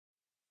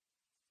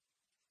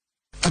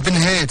I've been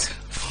hurt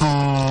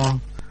for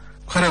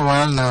quite a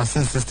while now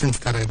since this thing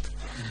started.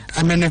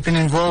 I mean, we've been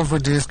involved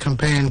with this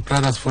campaign,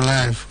 Brothers for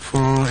Life, for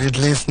at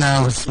least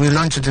now, we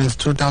launched it in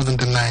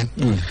 2009.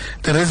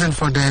 The reason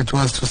for that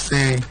was to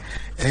say,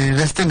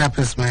 let's stand up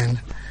as men,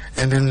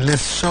 and then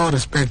let's show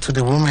respect to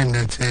the women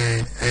that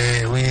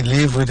we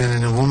live with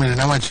and the women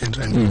and our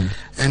children.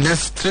 And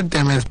let's treat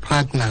them as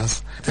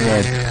partners.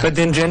 Right. But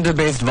then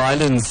gender-based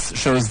violence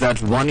shows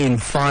that 1 in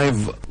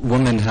 5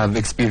 women have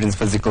experienced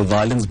physical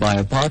violence by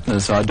a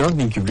partner, so I don't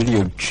think you've really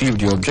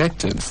achieved your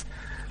objectives.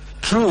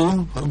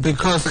 True,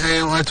 because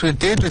what we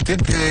did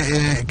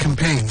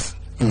campaigns,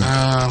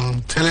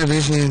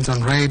 televisions,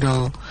 on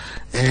radio,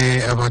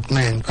 about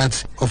men,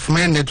 but of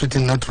men that we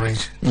did not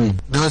reach.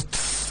 Those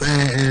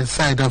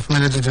side of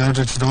men that we did not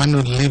reach, the one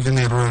who live in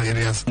the rural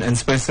areas. And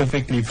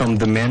specifically from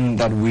the men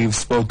that we've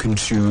spoken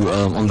to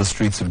on the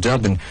streets of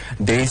Durban,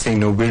 they say,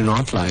 no, we're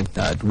not like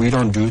that. We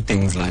don't do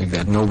things like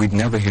that. No, we'd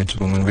never hit a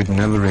woman, we'd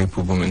never rape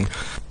a woman.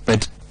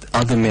 But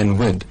other men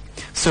would.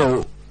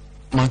 So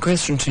my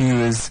question to you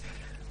is,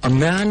 a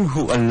man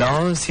who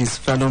allows his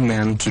fellow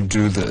man to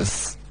do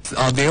this,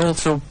 are they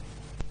also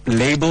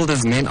labeled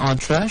as men are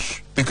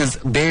trash? Because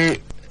they,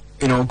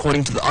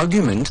 according to the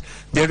argument,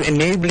 they're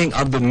enabling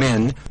other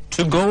men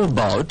to go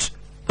about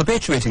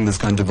perpetuating this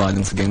kind of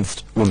violence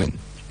against women.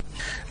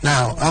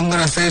 Now, I'm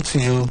going to say to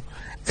you,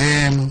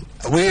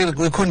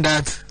 we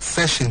conduct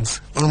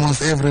sessions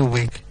almost every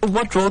week.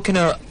 What role can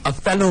a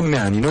fellow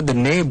man, the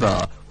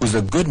neighbor who's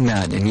a good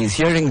man, and he's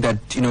hearing that,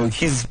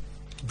 his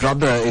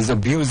brother is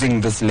abusing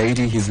this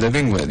lady he's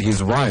living with,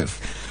 his wife,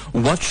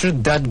 what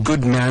should that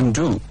good man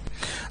do?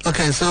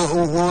 Okay, so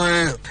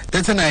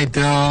that's an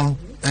ideal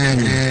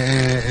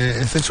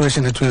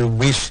situation that we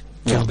wish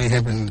to be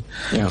happening.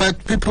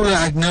 But people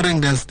are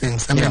ignoring those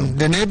things. I mean,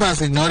 the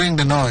neighbors ignoring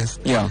the noise.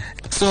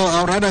 So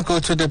I'd rather go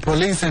to the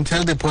police and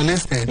tell the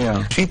police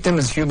that. Treat them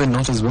as human,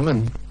 not as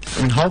women.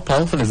 I mean, how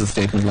powerful is a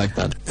statement like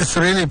that? It's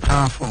really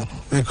powerful,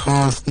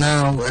 because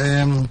now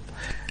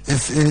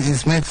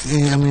it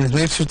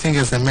makes you think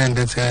as a man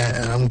that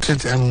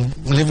I'm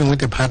living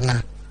with a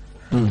partner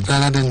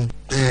rather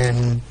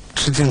than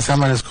treating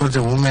someone as called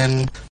a woman.